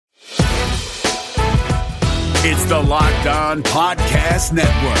It's the Locked On Podcast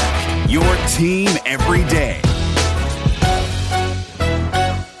Network, your team every day.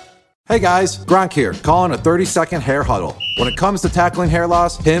 Hey guys, Gronk here, calling a 30-second hair huddle. When it comes to tackling hair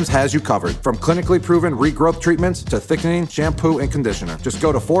loss, Hims has you covered. From clinically proven regrowth treatments to thickening, shampoo, and conditioner. Just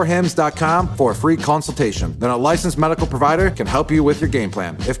go to 4hims.com for a free consultation. Then a licensed medical provider can help you with your game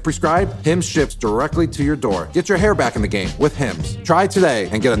plan. If prescribed, Hims ships directly to your door. Get your hair back in the game with Hims. Try today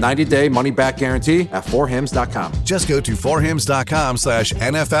and get a 90-day money-back guarantee at 4hims.com. Just go to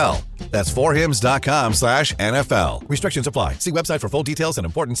 4hims.com/NFL. That's 4hims.com/NFL. Restrictions apply. See website for full details and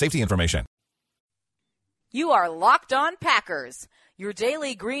important safety information. You are Locked On Packers, your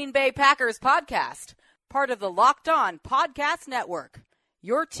daily Green Bay Packers podcast, part of the Locked On Podcast Network,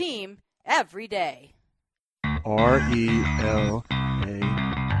 your team every day. RELAX.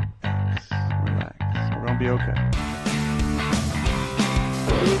 Relax. We're going to be okay.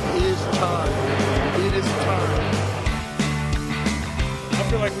 It is time. It is time. I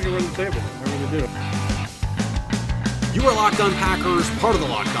feel like we can run the table. I really do. You are Locked On Packers, part of the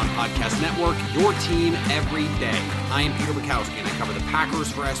Locked On Podcast Network, your team every day. I am Peter Bukowski, and I cover the Packers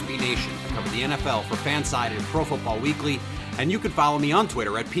for SB Nation. I cover the NFL for Fanside and Pro Football Weekly, and you can follow me on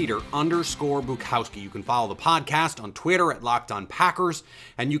Twitter at Peter_Bukowski. You can follow the podcast on Twitter at Locked On Packers,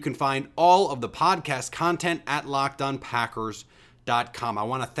 and you can find all of the podcast content at LockedOnPackers.com. I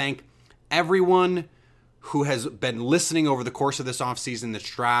want to thank everyone who has been listening over the course of this offseason, this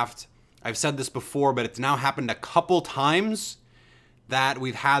draft. I've said this before, but it's now happened a couple times that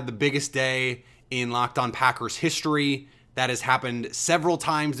we've had the biggest day in Locked On Packers history. That has happened several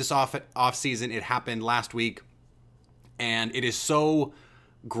times this offseason. It happened last week. And it is so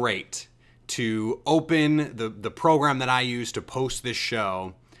great to open the program that I use to post this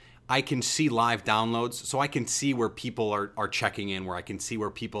show. I can see live downloads, so I can see where people are checking in, where I can see where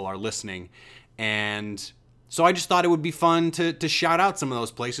people are listening. And so I just thought it would be fun to shout out some of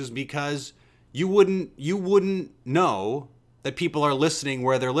those places, because you wouldn't know that people are listening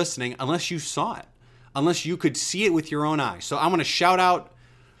where they're listening unless you saw it, unless you could see it with your own eyes. So I'm going to shout out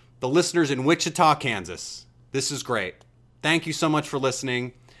the listeners in Wichita, Kansas. This is great. Thank you so much for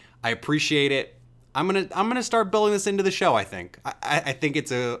listening. I appreciate it. I'm gonna start building this into the show. I think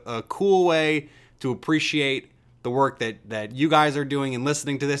it's a cool way to appreciate the work that you guys are doing and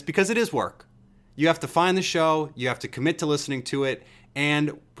listening to this, because it is work. You have to find the show, you have to commit to listening to it,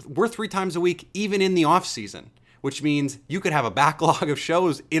 and we're 3 times a week, even in the off season, which means you could have a backlog of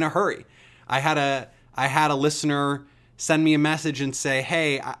shows in a hurry. I had a listener send me a message and say,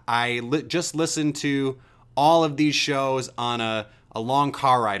 "Hey, I just listened to all of these shows on a long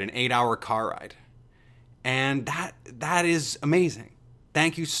car ride, an 8-hour car ride," and that is amazing.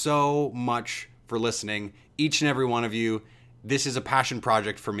 Thank you so much for listening, each and every one of you. This is a passion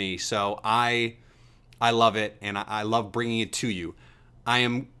project for me, so I love it, and I love bringing it to you. I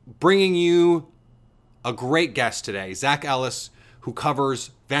am bringing you a great guest today, Zach Ellis, who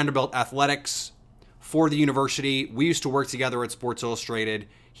covers Vanderbilt athletics for the university. We used to work together at Sports Illustrated.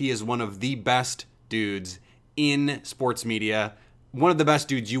 He is one of the best dudes in sports media, one of the best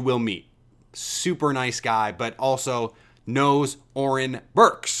dudes you will meet. Super nice guy, but also knows Oren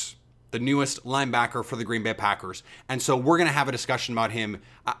Burks, the newest linebacker for the Green Bay Packers. And so we're going to have a discussion about him.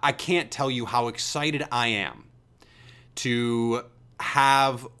 I can't tell you how excited I am to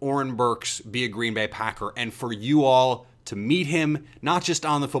have Oren Burks be a Green Bay Packer, and for you all to meet him, not just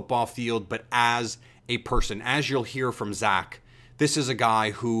on the football field, but as a person. As you'll hear from Zach, this is a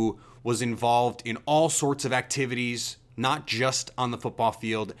guy who was involved in all sorts of activities, not just on the football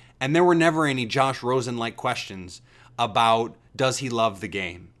field, and there were never any Josh Rosen-like questions about does he love the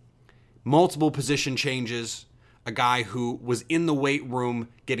game. Multiple position changes, a guy who was in the weight room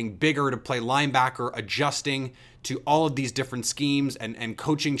getting bigger to play linebacker, adjusting to all of these different schemes and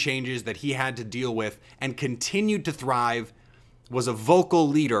coaching changes that he had to deal with, and continued to thrive, was a vocal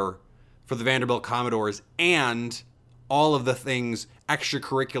leader for the Vanderbilt Commodores, and all of the things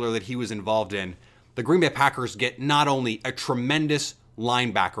extracurricular that he was involved in. The Green Bay Packers get not only a tremendous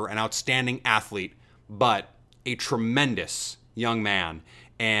linebacker, an outstanding athlete, but a tremendous young man.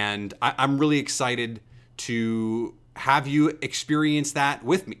 And I'm really excited to have you experience that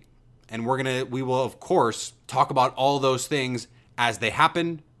with me. And we will, of course, talk about all those things as they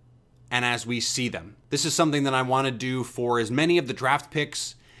happen and as we see them. This is something that I want to do for as many of the draft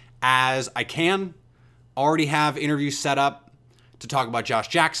picks as I can. Already have interviews set up to talk about Josh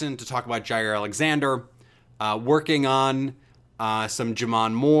Jackson, to talk about Jair Alexander, working on some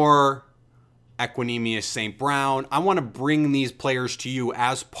Jamon Moore, Equinemius St. Brown. I want to bring these players to you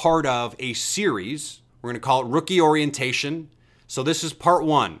as part of a series. We're going to call it Rookie Orientation. So this is part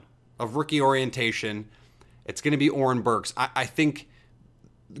 1 of Rookie Orientation. It's going to be Oren Burks. I think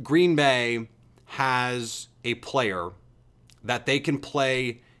Green Bay has a player that they can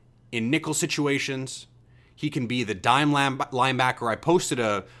play in nickel situations. He can be the dime linebacker. I posted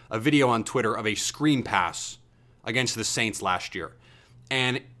a video on Twitter of a screen pass against the Saints last year.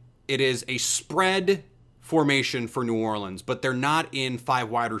 And it is a spread formation for New Orleans, but they're not in 5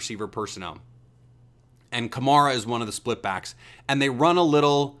 wide receiver personnel. And Kamara is one of the split backs. And they run a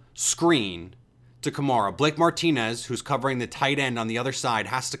little screen to Kamara. Blake Martinez, who's covering the tight end on the other side,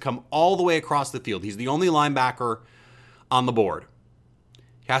 has to come all the way across the field. He's the only linebacker on the board.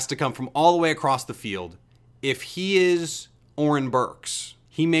 He has to come from all the way across the field. If he is Oren Burks,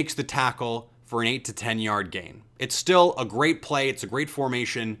 he makes the tackle for an 8 to 10 yard gain. It's still a great play. It's a great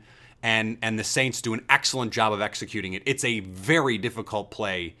formation, and the Saints do an excellent job of executing it. It's a very difficult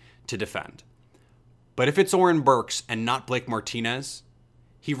play to defend. But if it's Oren Burks and not Blake Martinez,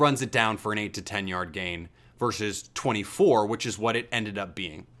 he runs it down for an 8 to 10 yard gain versus 24, which is what it ended up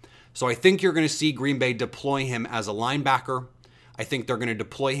being. So I think you're going to see Green Bay deploy him as a linebacker. I think they're going to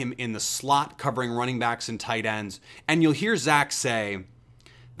deploy him in the slot, covering running backs and tight ends. And you'll hear Zach say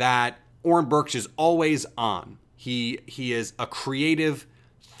that Oren Burks is always on. He is a creative,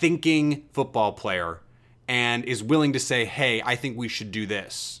 thinking football player and is willing to say, hey, I think we should do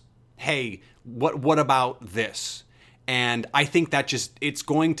this. Hey, what about this? And I think that it's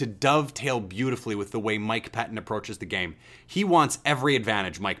going to dovetail beautifully with the way Mike Pettin approaches the game. He wants every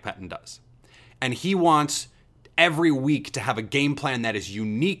advantage, Mike Pettin does. And he wants every week to have a game plan that is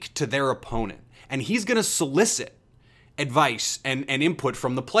unique to their opponent. And he's going to solicit advice and input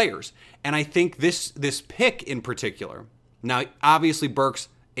from the players. And I think this pick in particular, now obviously Burks,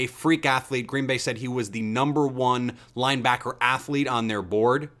 a freak athlete. Green Bay said he was the number 1 linebacker athlete on their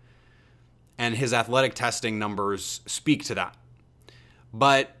board. And his athletic testing numbers speak to that.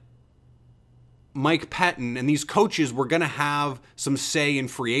 But Mike Pettin and these coaches were going to have some say in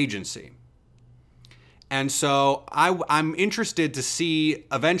free agency. And so I'm interested to see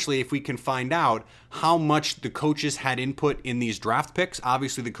eventually if we can find out how much the coaches had input in these draft picks.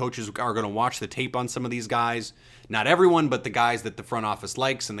 Obviously, the coaches are going to watch the tape on some of these guys. Not everyone, but the guys that the front office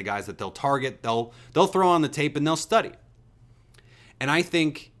likes and the guys that they'll target, they'll throw on the tape and they'll study. And I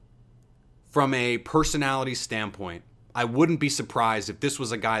think from a personality standpoint, I wouldn't be surprised if this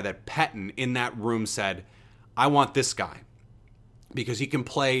was a guy that Pettin in that room said, I want this guy because he can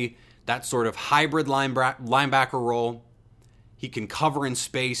play that sort of hybrid linebacker role. He can cover in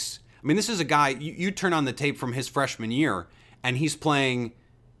space. I mean, this is a guy, you turn on the tape from his freshman year, and he's playing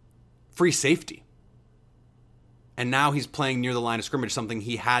free safety. And now he's playing near the line of scrimmage, something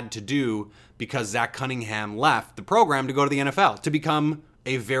he had to do because Zach Cunningham left the program to go to the NFL, to become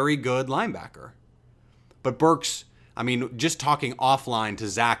a very good linebacker. But Burks, I mean, just talking offline to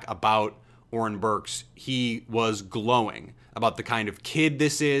Zach about Oren Burks, he was glowing about the kind of kid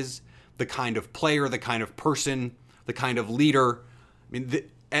this is, the kind of player, the kind of person, the kind of leader, I mean,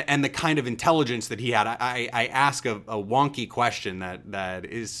 and the kind of intelligence that he had. I ask a wonky question that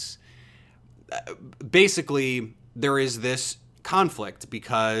is basically there is this conflict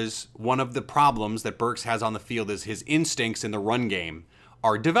because one of the problems that Burks has on the field is his instincts in the run game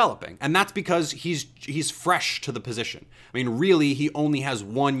are developing. And that's because he's fresh to the position. I mean, really, he only has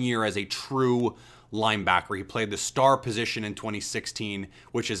 1 year as a true linebacker. He played the star position in 2016,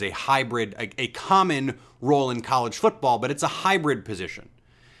 which is a hybrid, a common role in college football, but it's a hybrid position.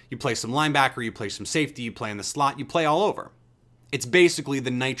 You play some linebacker, you play some safety, you play in the slot, you play all over. It's basically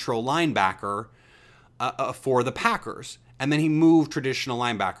the nitro linebacker for the Packers. And then he moved traditional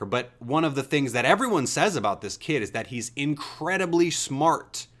linebacker. But one of the things that everyone says about this kid is that he's incredibly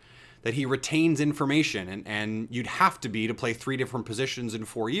smart, that he retains information, and you'd have to be to play 3 different positions in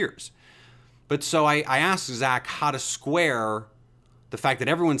 4 years. But so I asked Zach how to square the fact that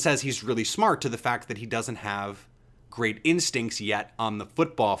everyone says he's really smart to the fact that he doesn't have great instincts yet on the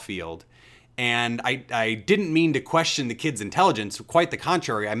football field. And I didn't mean to question the kid's intelligence. Quite the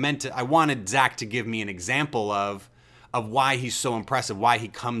contrary. I wanted Zach to give me an example of why he's so impressive, why he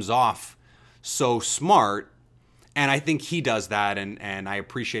comes off so smart. And I think he does that, and I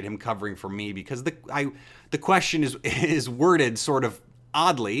appreciate him covering for me because the question is worded sort of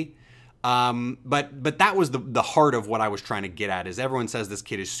oddly. But that was the heart of what I was trying to get at, is everyone says this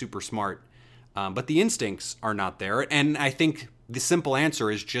kid is super smart, but the instincts are not there. And I think the simple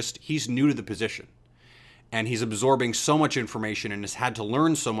answer is just he's new to the position. And he's absorbing so much information and has had to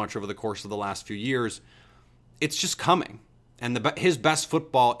learn so much over the course of the last few years. It's just coming. And his best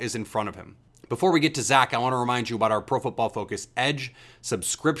football is in front of him. Before we get to Zach, I want to remind you about our Pro Football Focus Edge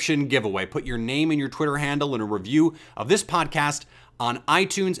subscription giveaway. Put your name and your Twitter handle in a review of this podcast on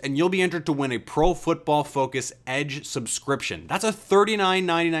iTunes, and you'll be entered to win a Pro Football Focus Edge subscription. That's a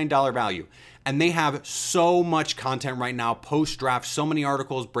 $39.99 value. And they have so much content right now, post-draft, so many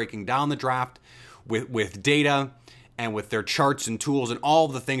articles breaking down the draft with data and with their charts and tools and all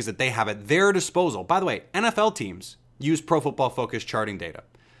the things that they have at their disposal. By the way, NFL teams use Pro Football Focus charting data.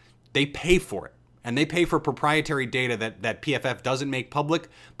 They pay for it. And they pay for proprietary data that PFF doesn't make public,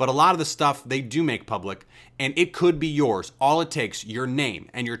 but a lot of the stuff they do make public, and it could be yours. All it takes, your name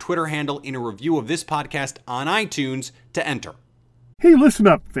and your Twitter handle in a review of this podcast on iTunes to enter. Hey, listen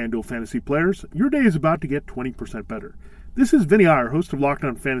up, FanDuel Fantasy players. Your day is about to get 20% better. This is Vinny Iyer, host of Locked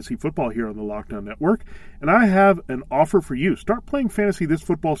On Fantasy Football here on the Locked On Network, and I have an offer for you. Start playing fantasy this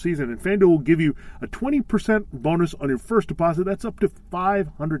football season, and FanDuel will give you a 20% bonus on your first deposit. That's up to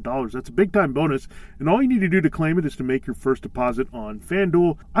 $500. That's a big-time bonus, and all you need to do to claim it is to make your first deposit on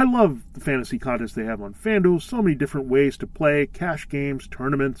FanDuel. I love the fantasy contests they have on FanDuel. So many different ways to play, cash games,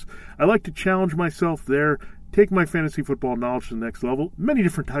 tournaments. I like to challenge myself there. Take my fantasy football knowledge to the next level. Many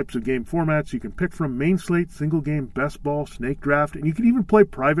different types of game formats you can pick from: main slate, single game, best ball, snake draft, and you can even play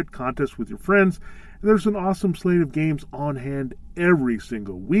private contests with your friends. And there's an awesome slate of games on hand every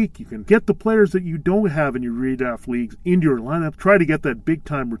single week. You can get the players that you don't have in your redraft leagues into your lineup. Try to get that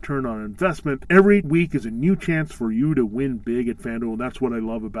big-time return on investment. Every week is a new chance for you to win big at FanDuel, and that's what I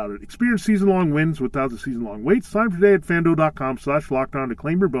love about it. Experience season-long wins without the season-long waits. Sign up today at FanDuel.com/LockedOn to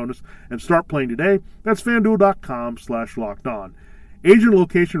claim your bonus and start playing today. That's FanDuel.com/LockedOn. Age and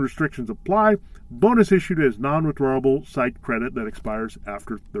location restrictions apply. Bonus issued as non-withdrawable site credit that expires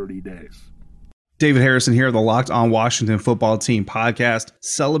after 30 days. David Harrison here, the Locked On Washington Football Team podcast,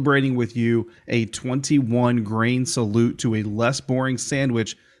 celebrating with you a 21 grain salute to a less boring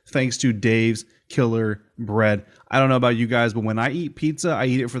sandwich thanks to Dave's Killer Bread. I don't know about you guys, but when I eat pizza, I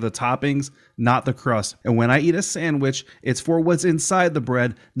eat it for the toppings, not the crust. And when I eat a sandwich, it's for what's inside the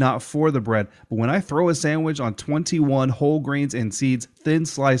bread, not for the bread. But when I throw a sandwich on 21 whole grains and seeds, thin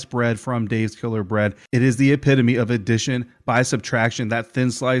sliced bread from Dave's Killer Bread, it is the epitome of addition by subtraction. That thin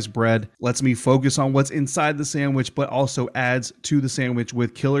sliced bread lets me focus on what's inside the sandwich, but also adds to the sandwich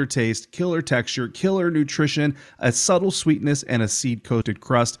with killer taste, killer texture, killer nutrition, a subtle sweetness, and a seed-coated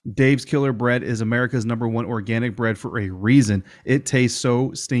crust. Dave's Killer Bread is America's #1 organic bread for a reason. It tastes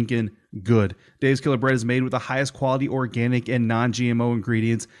so stinking good. Dave's Killer Bread is made with the highest quality organic and non-GMO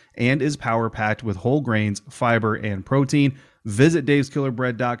ingredients and is power-packed with whole grains, fiber, and protein. Visit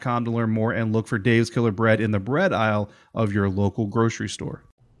daveskillerbread.com to learn more and look for Dave's Killer Bread in the bread aisle of your local grocery store.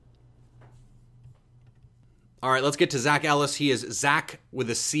 All right, let's get to Zach Ellis. He is Zach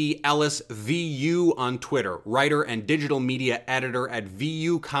with a C, Ellis, VU on Twitter, writer and digital media editor at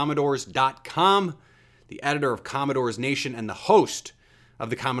VUCommodores.com, the editor of Commodores Nation and the host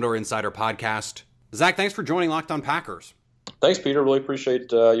of the Commodore Insider podcast. Zach, thanks for joining Locked On Packers. Thanks, Peter. Really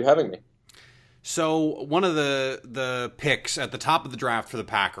appreciate you having me. So one of the picks at the top of the draft for the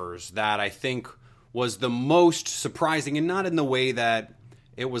Packers that I think was the most surprising, and not in the way that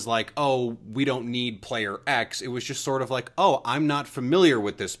it was like, oh, we don't need player X. It was just sort of like, oh, I'm not familiar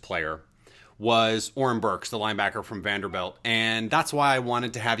with this player, was Oren Burks, the linebacker from Vanderbilt. And that's why I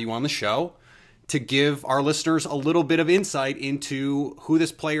wanted to have you on the show, to give our listeners a little bit of insight into who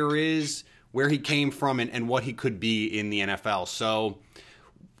this player is, where he came from, and what he could be in the NFL. So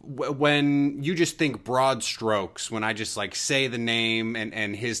when you just think broad strokes, when I just like say the name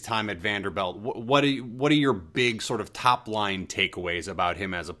and his time at Vanderbilt, what are your big sort of top line takeaways about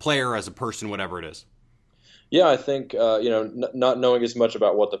him as a player, as a person, whatever it is? Yeah, I think, not knowing as much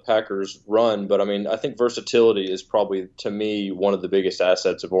about what the Packers run, but I mean, I think versatility is probably, to me, one of the biggest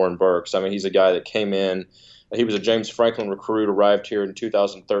assets of Oren Burks. I mean, he's a guy that came in, he was a James Franklin recruit, arrived here in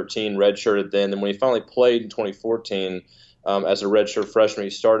 2013, redshirted then. And when he finally played in 2014, as a redshirt freshman, he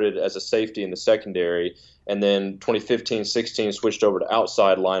started as a safety in the secondary, and then 2015-16 switched over to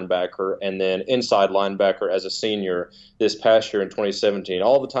outside linebacker, and then inside linebacker as a senior this past year in 2017.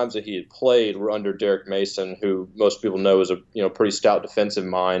 All the times that he had played were under Derek Mason, who most people know is a pretty stout defensive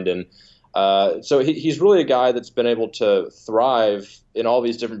mind, and so he's really a guy that's been able to thrive in all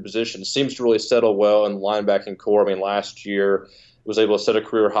these different positions. Seems to really settle well in the linebacking core. I mean, last year was able to set a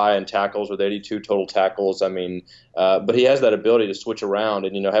career high in tackles with 82 total tackles. I mean, but he has that ability to switch around.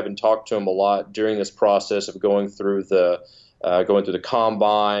 And having talked to him a lot during this process of going through the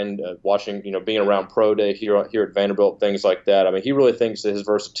combine, watching, being around pro day here at Vanderbilt, things like that. I mean, he really thinks that his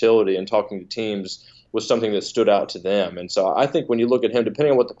versatility in talking to teams was something that stood out to them. And so I think when you look at him,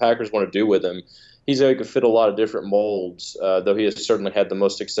 depending on what the Packers want to do with him, he's able to fit a lot of different molds. Though he has certainly had the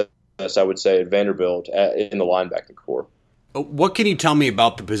most success, I would say, at Vanderbilt in the linebacking core. What can you tell me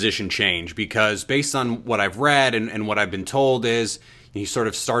about the position change? Because based on what I've read and what I've been told is he sort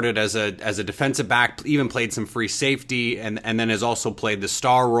of started as a defensive back, even played some free safety, and then has also played the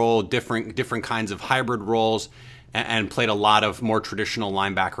star role, different kinds of hybrid roles, and played a lot of more traditional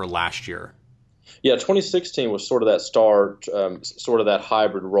linebacker last year. Yeah, 2016 was sort of that sort of that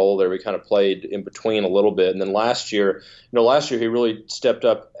hybrid role there. We kind of played in between a little bit. And then last year he really stepped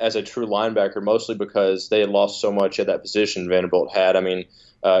up as a true linebacker, mostly because they had lost so much at that position Vanderbilt had. I mean,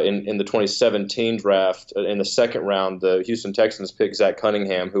 in the 2017 draft, in the second round, the Houston Texans picked Zach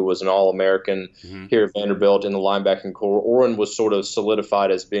Cunningham, who was an All-American here at Vanderbilt in the linebacking core. Oren was sort of solidified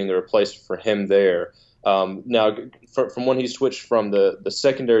as being the replacement for him there. Now, from when he switched from the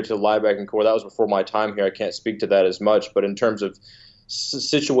secondary to the linebacking core, that was before my time here. I can't speak to that as much. But in terms of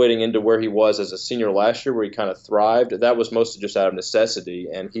situating into where he was as a senior last year, where he kind of thrived, that was mostly just out of necessity.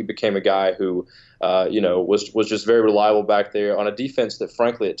 And he became a guy who, was just very reliable back there on a defense that,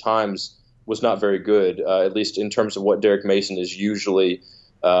 frankly, at times was not very good, at least in terms of what Derek Mason is usually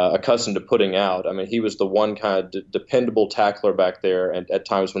accustomed to putting out. I mean, he was the one kind of dependable tackler back there, and at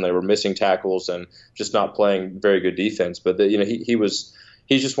times when they were missing tackles and just not playing very good defense. But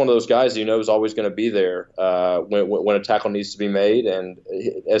he's just one of those guys is always going to be there when a tackle needs to be made. And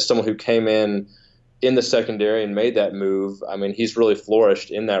as someone who came in the secondary and made that move, I mean, he's really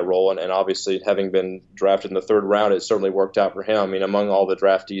flourished in that role. And obviously, having been drafted in the third round, it certainly worked out for him. I mean, among all the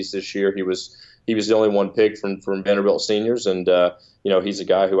draftees this year, he was the only one picked from Vanderbilt seniors, and he's a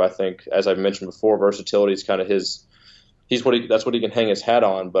guy who I think, as I've mentioned before, versatility is kind of his. That's what he can hang his hat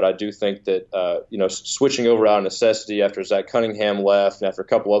on. But I do think that switching over out of necessity after Zach Cunningham left and after a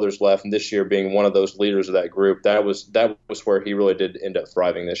couple others left, and this year being one of those leaders of that group, that was where he really did end up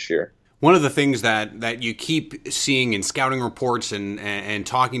thriving this year. One of the things that you keep seeing in scouting reports and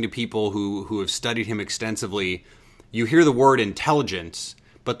talking to people who have studied him extensively, you hear the word intelligence,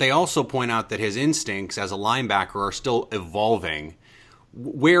 but they also point out that his instincts as a linebacker are still evolving.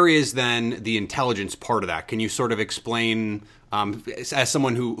 Where is then the intelligence part of that? Can you sort of explain, as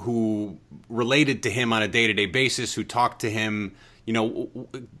someone who related to him on a day-to-day basis, who talked to him,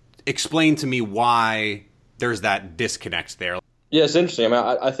 explain to me why there's that disconnect there? Yeah, it's interesting. I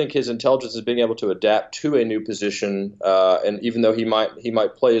mean, I think his intelligence is being able to adapt to a new position, and even though he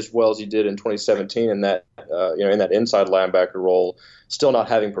might play as well as he did in 2017 in that in that inside linebacker role, still not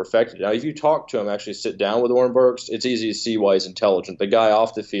having perfected it. Now, if you talk to him, actually sit down with Oren Burks, it's easy to see why he's intelligent. The guy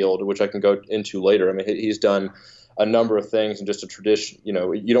off the field, which I can go into later, I mean, he's done a number of things and just a tradition. You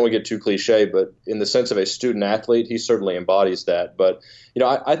don't want to get too cliche, but in the sense of a student athlete, he certainly embodies that. But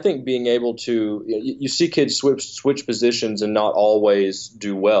I think being able to, you see kids switch positions and not always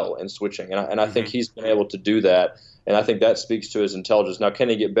do well in switching, and I think he's been able to do that, and I think that speaks to his intelligence. Now, can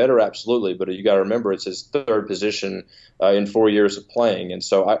he get better? Absolutely, but you got to remember it's his third position in 4 years of playing, and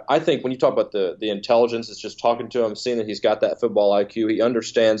so I think when you talk about the intelligence, it's just talking to him, seeing that he's got that football IQ, he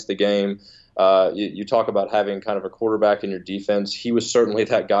understands the game. You talk about having kind of a quarterback in your defense. He was certainly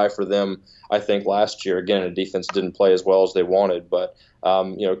that guy for them, I think, last year. Again, a defense didn't play as well as they wanted, but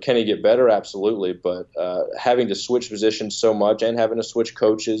can he get better? Absolutely. But having to switch positions so much and having to switch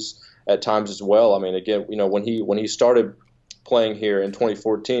coaches at times as well. I mean, again, when he started playing here in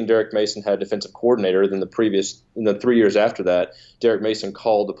 2014, Derek Mason had a defensive coordinator. Then in the 3 years after that, Derek Mason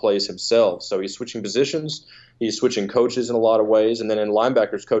called the plays himself. So he's switching positions. He's switching coaches in a lot of ways, and then in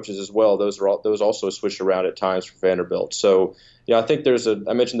linebackers coaches as well. Those also switched around at times for Vanderbilt. So, I think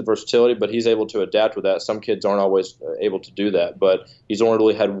I mentioned the versatility, but he's able to adapt with that. Some kids aren't always able to do that, but he's only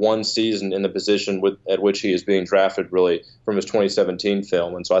really had one season in the position at which he is being drafted, really, from his 2017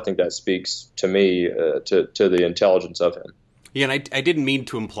 film, and so I think that speaks to me to the intelligence of him. Yeah, and I didn't mean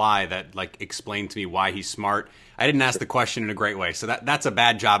to imply that, explain to me why he's smart. I didn't ask the question in a great way, so that's a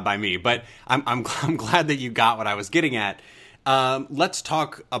bad job by me. But I'm glad that you got what I was getting at. Let's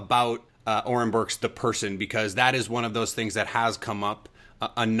talk about Oren Burks, the person, because that is one of those things that has come up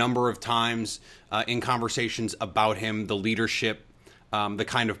a number of times in conversations about him, the leadership, the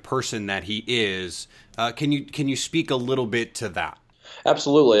kind of person that he is. Can you speak a little bit to that?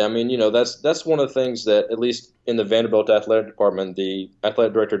 Absolutely. I mean, that's one of the things that, at least in the Vanderbilt athletic department, the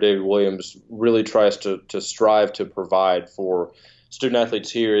athletic director, David Williams, really tries to strive to provide for student athletes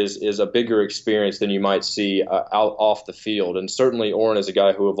here is a bigger experience than you might see out off the field. And certainly Oren is a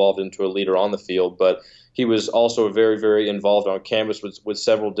guy who evolved into a leader on the field, but he was also very, very involved on campus with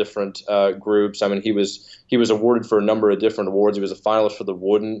several different groups. I mean, he was awarded for a number of different awards. He was a finalist for the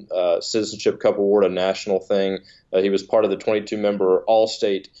Wooden Citizenship Cup Award, a national thing. He was part of the 22-member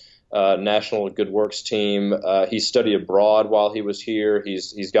All-State National Good Works team. He studied abroad while he was here.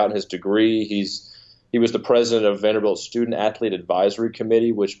 He's gotten his degree. He's He was the president of Vanderbilt's Student Athlete Advisory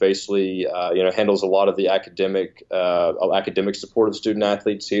Committee, which basically handles a lot of the academic support of student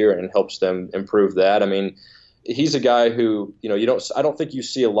athletes here and helps them improve that. I mean, he's a guy who I don't think you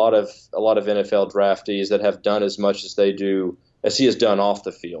see a lot of NFL draftees that have done as much as he has done off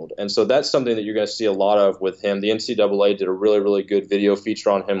the field. And so that's something that you're going to see a lot of with him. The NCAA did a really, really good video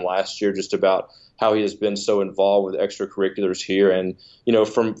feature on him last year just about how he has been so involved with extracurriculars here. And,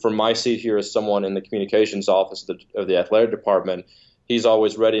 from my seat here as someone in the communications office of the athletic department, he's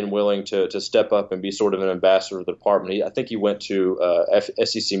always ready and willing to step up and be sort of an ambassador of the department. I think he went to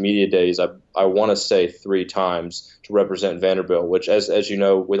SEC Media Days, I want to say 3 times to represent Vanderbilt, which, as you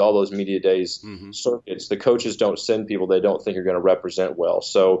know, with all those Media Days circuits, the coaches don't send people they don't think are going to represent well.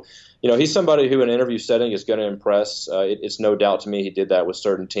 So, he's somebody who in an interview setting is going to impress. It's no doubt to me he did that with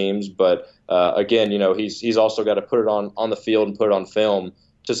certain teams. But, again, he's also got to put it on the field and put it on film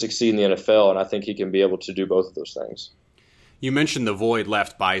to succeed in the NFL, and I think he can be able to do both of those things. You mentioned the void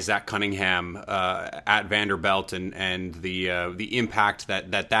left by Zach Cunningham at Vanderbilt and the impact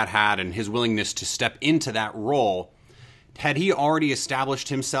that had and his willingness to step into that role. Had he already established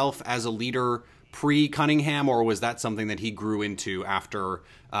himself as a leader pre-Cunningham, or was that something that he grew into after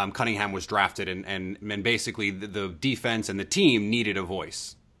Cunningham was drafted and basically the defense and the team needed a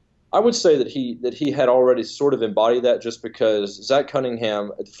voice? I would say that he had already sort of embodied that, just because Zach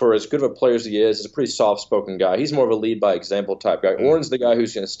Cunningham, for as good of a player as he is a pretty soft-spoken guy. He's more of a lead-by-example type guy. Oren's the guy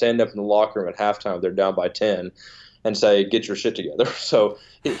who's going to stand up in the locker room at halftime if they're down by 10 and say, "Get your shit together." So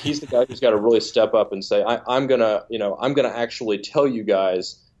he's the guy who's got to really step up and say, I'm gonna actually tell you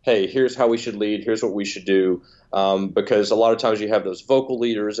guys, hey, here's how we should lead, here's what we should do. Because a lot of times you have those vocal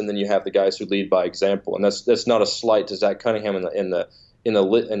leaders, and then you have the guys who lead by example, and that's not a slight to Zach Cunningham in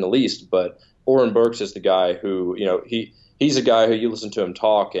the least, but Oren Burks is the guy who, he's a guy who you listen to him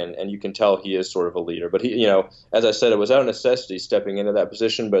talk and you can tell he is sort of a leader. But he, as I said, it was out of necessity stepping into that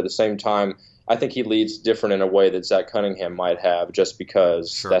position. But at the same time, I think he leads different in a way that Zach Cunningham might have, just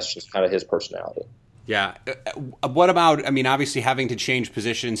because that's just kind of his personality. Yeah. What about, obviously having to change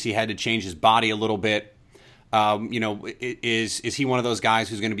positions, he had to change his body a little bit. Is he one of those guys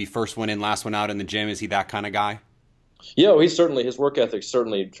who's going to be first one in, last one out in the gym? Is he that kind of guy? Yeah, he's certainly, his work ethic's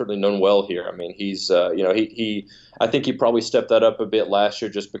certainly known well here. I mean, he's I think he probably stepped that up a bit last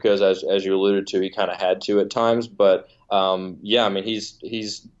year, just because, as you alluded to, he kind of had to at times. But he's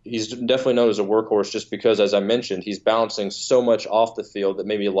definitely known as a workhorse, just because, as I mentioned, he's bouncing so much off the field that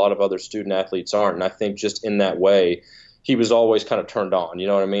maybe a lot of other student athletes aren't. And I think just in that way, he was always kind of turned on. You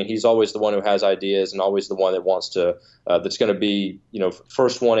know what I mean? He's always the one who has ideas and always the one that wants to, that's going to be,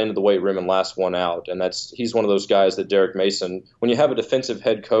 first one into the weight room and last one out. And he's one of those guys that Derek Mason, when you have a defensive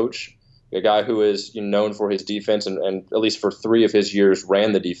head coach, a guy who is known for his defense and at least for 3 of his years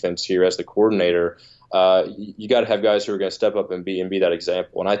ran the defense here as the coordinator, you got to have guys who are going to step up and be that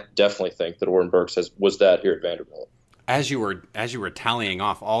example. And I definitely think that Oren Burks was that here at Vanderbilt. As you were tallying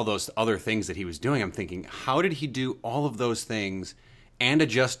off all those other things that he was doing, I'm thinking, how did he do all of those things and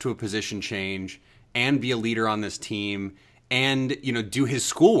adjust to a position change and be a leader on this team and, do his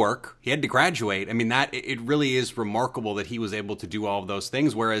schoolwork? He had to graduate. It really is remarkable that he was able to do all of those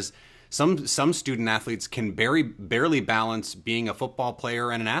things, whereas some student athletes can barely balance being a football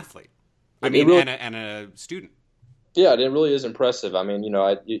player and an athlete. And a student. Yeah, it really is impressive.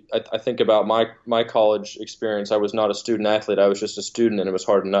 I think about my college experience. I was not a student athlete. I was just a student, and it was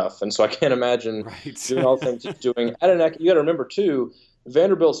hard enough. And so I can't imagine doing all the things he's doing. You got to remember, too,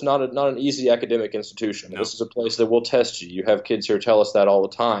 Vanderbilt's not an easy academic institution. No. This is a place that will test you. You have kids here tell us that all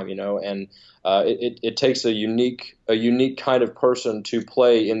the time, and it takes a unique kind of person to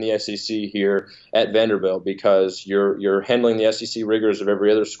play in the SEC here at Vanderbilt, because you're handling the SEC rigors of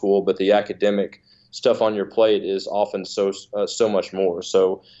every other school, but the academic stuff on your plate is often so much more.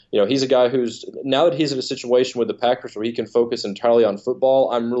 So, he's a guy who's, now that he's in a situation with the Packers where he can focus entirely on football,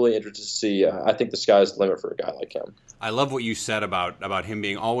 I'm really interested to see. I think the sky's the limit for a guy like him. I love what you said about him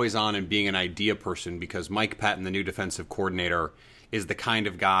being always on and being an idea person, because Mike Patton, the new defensive coordinator, is the kind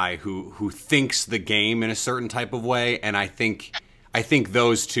of guy who thinks the game in a certain type of way, and I think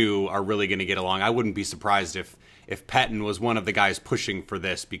those two are really going to get along. I wouldn't be surprised if Patton was one of the guys pushing for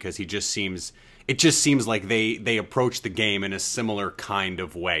this, because it just seems like they approach the game in a similar kind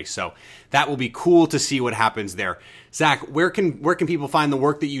of way. So that will be cool to see what happens there. Zach, where can people find the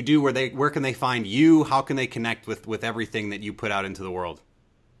work that you do? Where can they find you? How can they connect with everything that you put out into the world?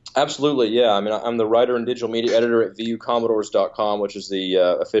 Absolutely, yeah. I'm the writer and digital media editor at VUCommodores.com, which is the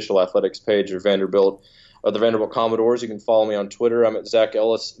official athletics page of Vanderbilt. The Vanderbilt Commodores. You can follow me on Twitter. I'm at Zach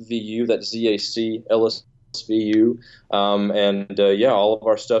Ellis VU. That's ZAC Ellis VU. All of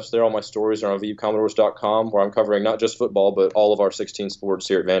our stuff's there. All my stories are on VUCommodores.com, where I'm covering not just football, but all of our 16 sports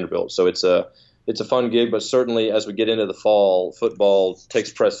here at Vanderbilt. So it's a fun gig, but certainly as we get into the fall, football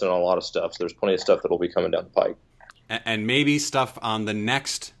takes precedent on a lot of stuff. So there's plenty of stuff that will be coming down the pike. And maybe stuff on the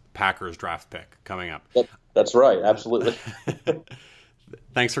next Packers draft pick coming up. That's right. Absolutely.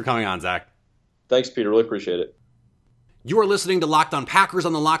 Thanks for coming on, Zach. Thanks, Peter. Really appreciate it. You are listening to Locked On Packers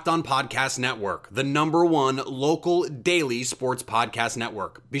on the Locked On Podcast Network, the #1 local daily sports podcast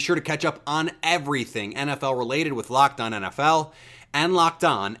network. Be sure to catch up on everything NFL related with Locked On NFL and Locked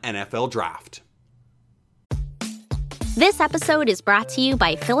On NFL Draft. This episode is brought to you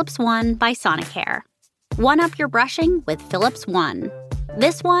by Philips One by Sonicare. One up your brushing with Philips One.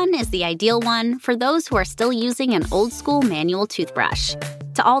 This one is the ideal one for those who are still using an old-school manual toothbrush.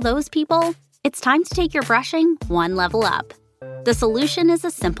 To all those people, it's time to take your brushing one level up. The solution is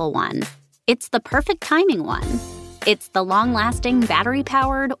a simple one. It's the perfect timing one. It's the long-lasting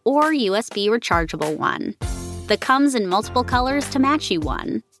battery-powered or USB rechargeable one. That comes in multiple colors to match you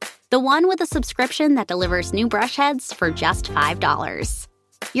one. The one with a subscription that delivers new brush heads for just $5.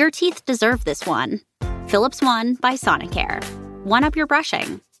 Your teeth deserve this one. Philips One by Sonicare. One up your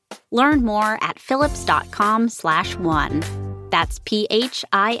brushing. Learn more at philips.com/one. That's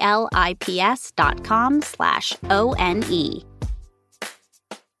PHILIPS.com/ONE.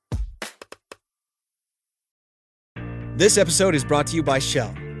 This episode is brought to you by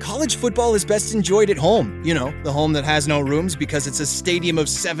Shell. College football is best enjoyed at home. You know, the home that has no rooms because it's a stadium of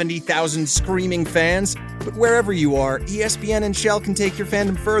 70,000 screaming fans. But wherever you are, ESPN and Shell can take your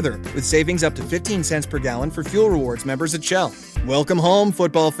fandom further with savings up to 15 cents per gallon for fuel rewards members at Shell. Welcome home,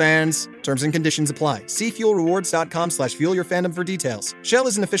 football fans. Terms and conditions apply. See fuelrewards.com/fuelyourfandom for details. Shell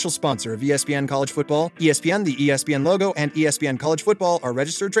is an official sponsor of ESPN College Football. ESPN, the ESPN logo, and ESPN College Football are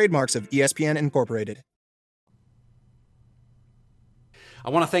registered trademarks of ESPN Incorporated. I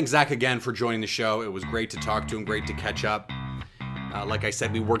want to thank Zach again for joining the show. It was great to talk to him, great to catch up. Like I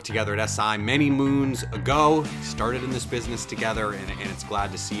said, we worked together at SI many moons ago, started in this business together, and it's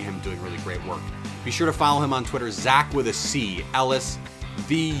glad to see him doing really great work. Be sure to follow him on Twitter, Zach with a C, Ellis,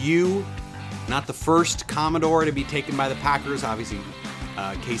 VU. Not the first Commodore to be taken by the Packers. Obviously,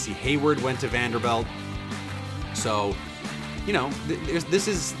 Casey Hayward went to Vanderbilt. So, you know, this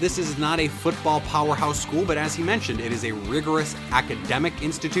is not a football powerhouse school, but as he mentioned, it is a rigorous academic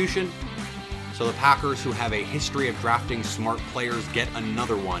institution. So the Packers, who have a history of drafting smart players, get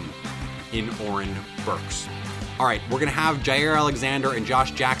another one in Oren Burks. All right, we're going to have Jair Alexander and Josh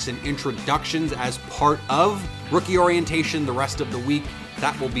Jackson introductions as part of rookie orientation the rest of the week.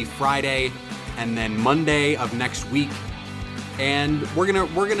 That will be Friday and then Monday of next week. And we're gonna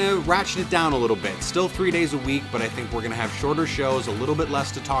ratchet it down a little bit. Still 3 days a week, but I think we're gonna have shorter shows, a little bit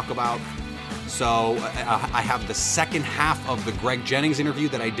less to talk about. So I have the second half of the Greg Jennings interview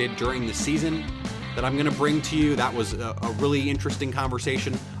that I did during the season that I'm gonna bring to you. That was a really interesting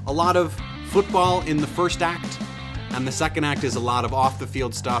conversation. A lot of football in the first act, and the second act is a lot of off the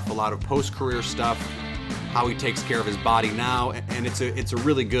field stuff, a lot of post-career stuff, how he takes care of his body now, and it's a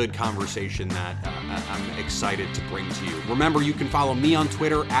really good conversation that I'm excited to bring to you. Remember, you can follow me on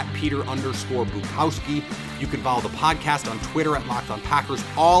Twitter at Peter_Bukowski. You can follow the podcast on Twitter at Locked On Packers.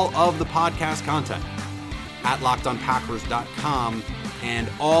 All of the podcast content at LockedOnPackers.com, and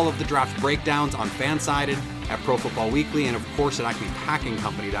all of the draft breakdowns on Fansided at Pro Football Weekly, and of course at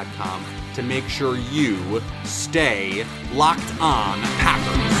AcmePackingCompany.com to make sure you stay locked on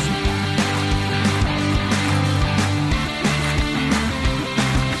Packers.